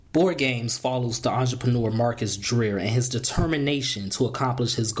Board Games follows the entrepreneur Marcus Dreer and his determination to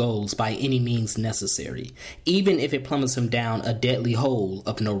accomplish his goals by any means necessary, even if it plummets him down a deadly hole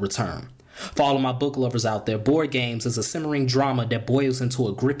of no return. For all of my book lovers out there, Board Games is a simmering drama that boils into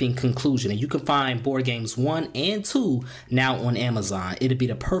a gripping conclusion, and you can find Board Games 1 and 2 now on Amazon. It'll be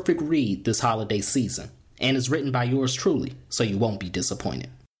the perfect read this holiday season, and it's written by yours truly, so you won't be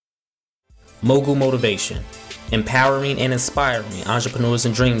disappointed. Mogul Motivation. Empowering and inspiring entrepreneurs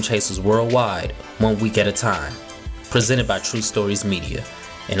and dream chasers worldwide, 1 week at a time. Presented by True Stories Media.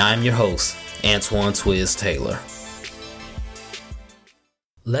 And I'm your host, Antoine Twiz Taylor.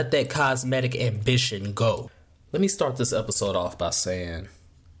 Let that cosmetic ambition go. Let me start this episode off by saying,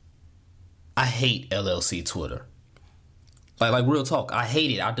 I hate LLC Twitter. Like real talk, I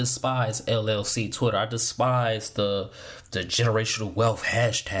hate it. I despise LLC Twitter. I despise the generational wealth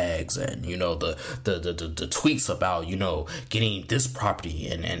hashtags and, you know, the tweets about, you know, getting this property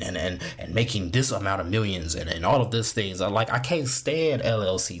and making this amount of millions and all of these things. I can't stand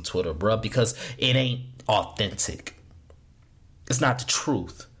LLC Twitter, bro, because it ain't authentic. It's not the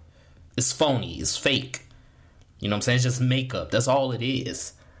truth. It's phony. It's fake. You know what I'm saying? It's just makeup. That's all it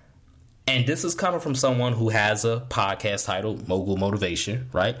is. And this is coming from someone who has a podcast titled Mogul Motivation,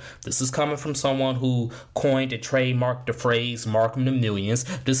 right? This is coming from someone who coined and trademarked the phrase "Markham to Millions."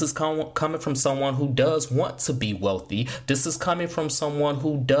 This is coming from someone who does want to be wealthy. This is coming from someone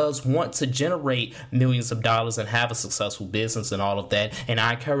who does want to generate millions of dollars and have a successful business and all of that. And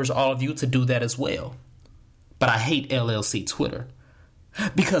I encourage all of you to do that as well. But I hate LLC Twitter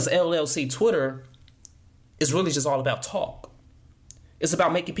because LLC Twitter is really just all about talk. It's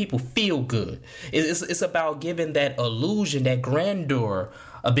about making people feel good. It's about giving that illusion, that grandeur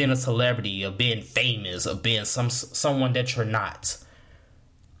of being a celebrity, of being famous, of being someone that you're not.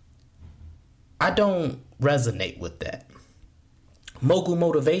 I don't resonate with that. Mogul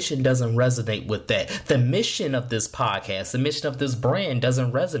Motivation doesn't resonate with that. The mission of this podcast, the mission of this brand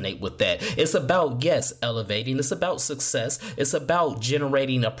doesn't resonate with that. It's about, yes, elevating. It's about success. It's about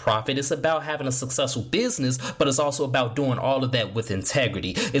generating a profit. It's about having a successful business, but it's also about doing all of that with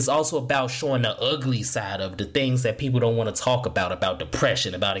integrity. It's also about showing the ugly side of the things that people don't want to talk about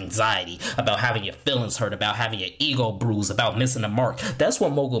depression, about anxiety, about having your feelings hurt, about having your ego bruised, about missing the mark. That's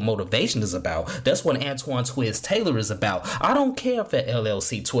what Mogul Motivation is about. That's what Antoine Twiz Taylor is about. I don't care if at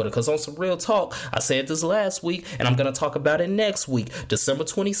LLC Twitter, because on some real talk, I said this last week and I'm going to talk about it next week. December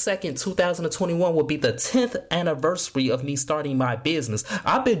 22nd, 2021 will be the 10th anniversary of me starting my business.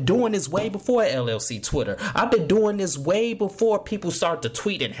 I've been doing this way before LLC Twitter. I've been doing this way before people start to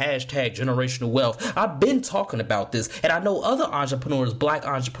tweet and hashtag generational wealth. I've been talking about this, and I know other entrepreneurs, black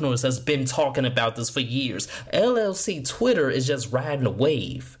entrepreneurs, that's been talking about this for years. LLC Twitter is just riding a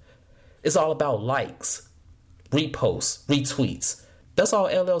wave. It's all about likes, reposts, retweets. That's all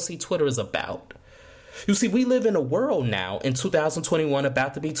LLC Twitter is about. You see, we live in a world now in 2021,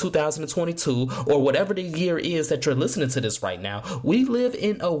 about to be 2022, or whatever the year is that you're listening to this right now. We live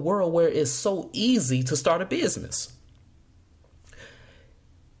in a world where it's so easy to start a business.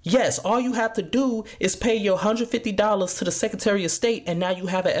 Yes, all you have to do is pay your $150 to the Secretary of State, and now you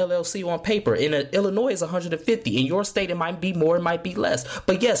have an LLC on paper. In Illinois, it's $150. In your state, it might be more, it might be less.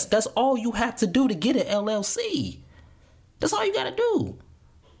 But yes, that's all you have to do to get an LLC. That's all you got to do.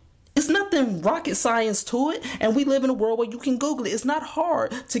 It's nothing rocket science to it, and we live in a world where you can Google it. It's not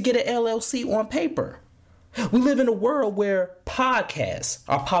hard to get an LLC on paper. We live in a world where podcasts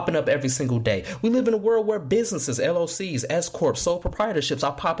are popping up every single day. We live in a world where businesses, LLCs, S-Corps, sole proprietorships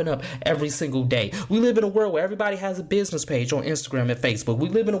are popping up every single day. We live in a world where everybody has a business page on Instagram and Facebook. We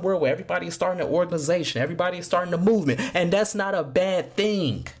live in a world where everybody is starting an organization. Everybody is starting a movement, and that's not a bad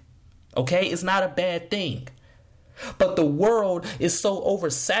thing. Okay? It's not a bad thing. But the world is so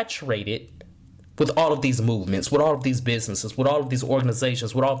oversaturated with all of these movements, with all of these businesses, with all of these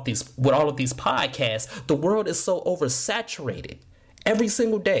organizations, with all of these podcasts. The world is so oversaturated every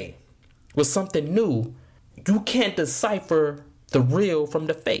single day with something new. You can't decipher the real from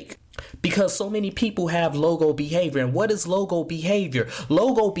the fake because so many people have logo behavior. And what is logo behavior?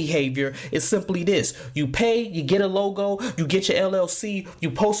 Logo behavior is simply this. You pay, you get a logo, you get your LLC, you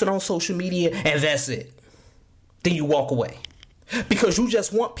post it on social media, and that's it. Then you walk away because you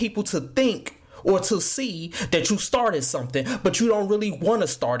just want people to think or to see that you started something, but you don't really want to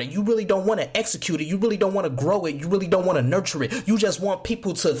start it. You really don't want to execute it. You really don't want to grow it. You really don't want to nurture it. You just want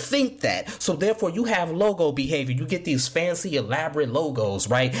people to think that. So therefore you have logo behavior. You get these fancy, elaborate logos,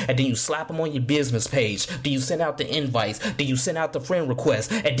 right? And then you slap them on your business page. Then you send out the invites. Then you send out the friend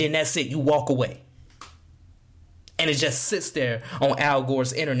request. And then that's it. You walk away. And it just sits there on Al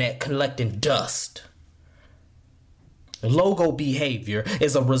Gore's internet collecting dust. Logo behavior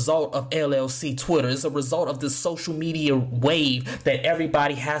is a result of LLC Twitter. It's a result of this social media wave that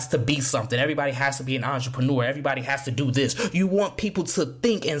everybody has to be something. Everybody has to be an entrepreneur. Everybody has to do this. You want people to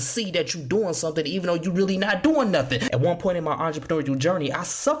think and see that you're doing something even though you're really not doing nothing. At one point in my entrepreneurial journey, I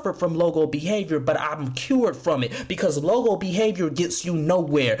suffered from logo behavior, but I'm cured from it because logo behavior gets you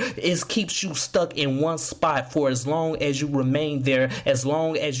nowhere. It keeps you stuck in one spot for as long as you remain there, as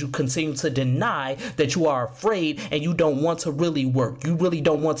long as you continue to deny that you are afraid and you don't want to really work. You really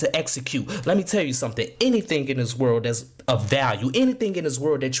don't want to execute. Let me tell you something. Anything in this world that's of value, anything in this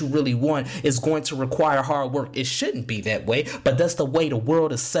world that you really want is going to require hard work. It shouldn't be that way, but that's the way the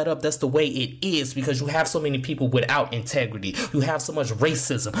world is set up. That's the way it is because you have so many people without integrity. You have so much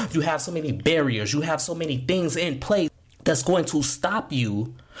racism. You have so many barriers. You have so many things in place that's going to stop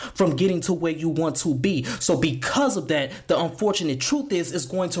you from getting to where you want to be. So because of that, the unfortunate truth is it's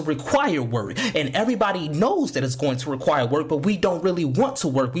going to require work. And everybody knows that it's going to require work, but we don't really want to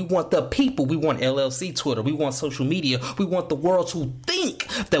work. We want the people. We want LLC Twitter. We want social media. We want the world to think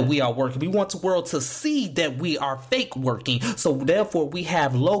that we are working. We want the world to see that we are fake working. So therefore, we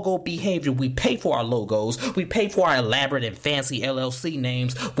have logo behavior. We pay for our logos. We pay for our elaborate and fancy LLC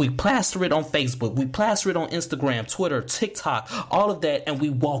names. We plaster it on Facebook. We plaster it on Instagram, Twitter, TikTok, all of that, and we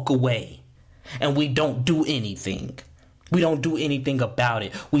walk away and we don't do anything. We don't do anything about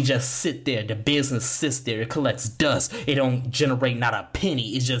it. We just sit there. The business sits there. It collects dust. It don't generate not a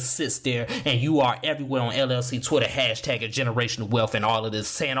penny. It just sits there and you are everywhere on LLC Twitter, hashtag generational wealth and all of this,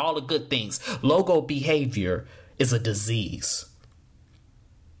 saying all the good things. Logo behavior is a disease.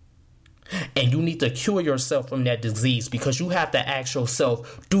 And you need to cure yourself from that disease because you have to ask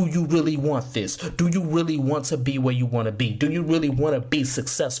yourself, do you really want this? Do you really want to be where you want to be? Do you really want to be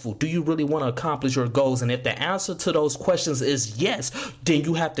successful? Do you really want to accomplish your goals? And if the answer to those questions is yes, then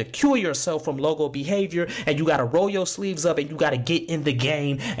you have to cure yourself from logo behavior and you got to roll your sleeves up and you got to get in the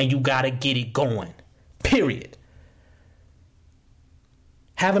game and you got to get it going. Period.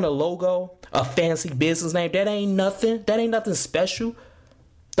 Having a logo, a fancy business name, that ain't nothing. That ain't nothing special.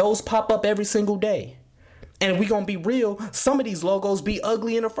 Those pop up every single day. And if we gonna be real, some of these logos be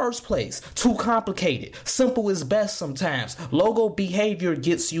ugly in the first place. Too complicated. Simple is best sometimes. Logo behavior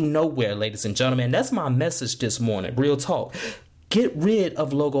gets you nowhere, ladies and gentlemen. That's my message this morning. Real talk. Get rid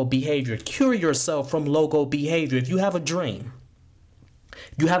of logo behavior. Cure yourself from logo behavior. If you have a dream,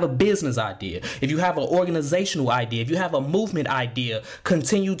 you have a business idea, if you have an organizational idea, if you have a movement idea,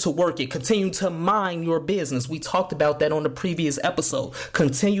 continue to work it. Continue to mine your business. We talked about that on the previous episode.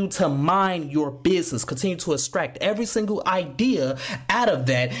 Continue to mine your business. Continue to extract every single idea out of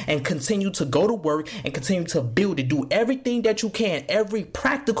that and continue to go to work and continue to build it. Do everything that you can, every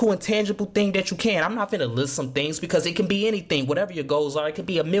practical and tangible thing that you can. I'm not going to list some things because it can be anything. Whatever your goals are, it could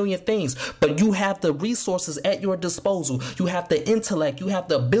be a million things, but you have the resources at your disposal. You have the intellect. You have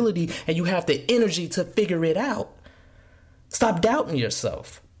the ability and you have the energy to figure it out. Stop doubting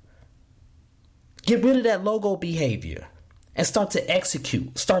yourself. Get rid of that logo behavior and start to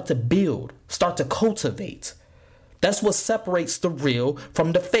execute, start to build, start to cultivate. That's what separates the real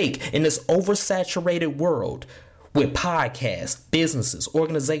from the fake in this oversaturated world with podcasts, businesses,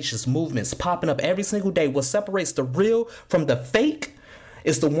 organizations, movements popping up every single day. What separates the real from the fake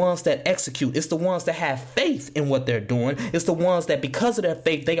it's the ones that execute. It's the ones that have faith in what they're doing. It's the ones that because of their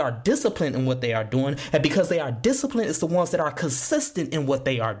faith, they are disciplined in what they are doing. And because they are disciplined, it's the ones that are consistent in what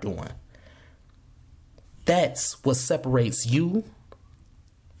they are doing. That's what separates you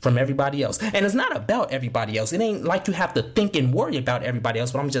from everybody else. And it's not about everybody else. It ain't like you have to think and worry about everybody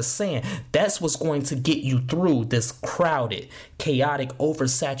else. But I'm just saying that's what's going to get you through this crowded, chaotic,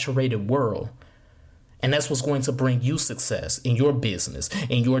 oversaturated world. And that's what's going to bring you success in your business,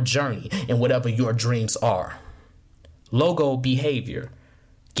 in your journey, in whatever your dreams are. Logo behavior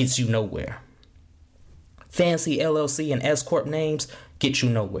gets you nowhere. Fancy LLC and S-Corp names get you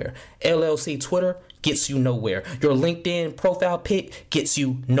nowhere. LLC Twitter gets you nowhere. Your LinkedIn profile pic gets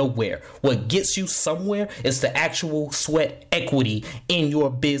you nowhere. What gets you somewhere is the actual sweat equity in your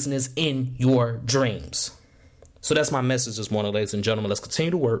business, in your dreams. So that's my message this morning, ladies and gentlemen. Let's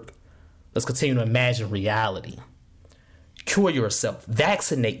continue to work. Let's continue to imagine reality. Cure yourself.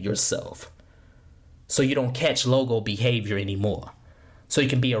 Vaccinate yourself so you don't catch logo behavior anymore. So you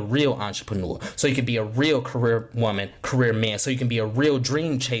can be a real entrepreneur. So you can be a real career woman, career man. So you can be a real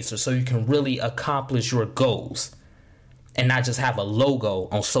dream chaser. So you can really accomplish your goals and not just have a logo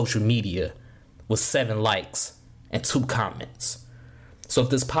on social media with 7 likes and 2 comments. So if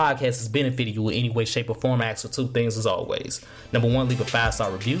this podcast has benefited you in any way, shape, or form, I ask for 2 things as always. Number 1, leave a 5-star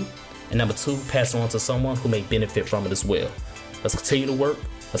review. And number 2, pass it on to someone who may benefit from it as well. Let's continue to work.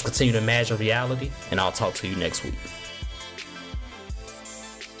 Let's continue to imagine reality. And I'll talk to you next week.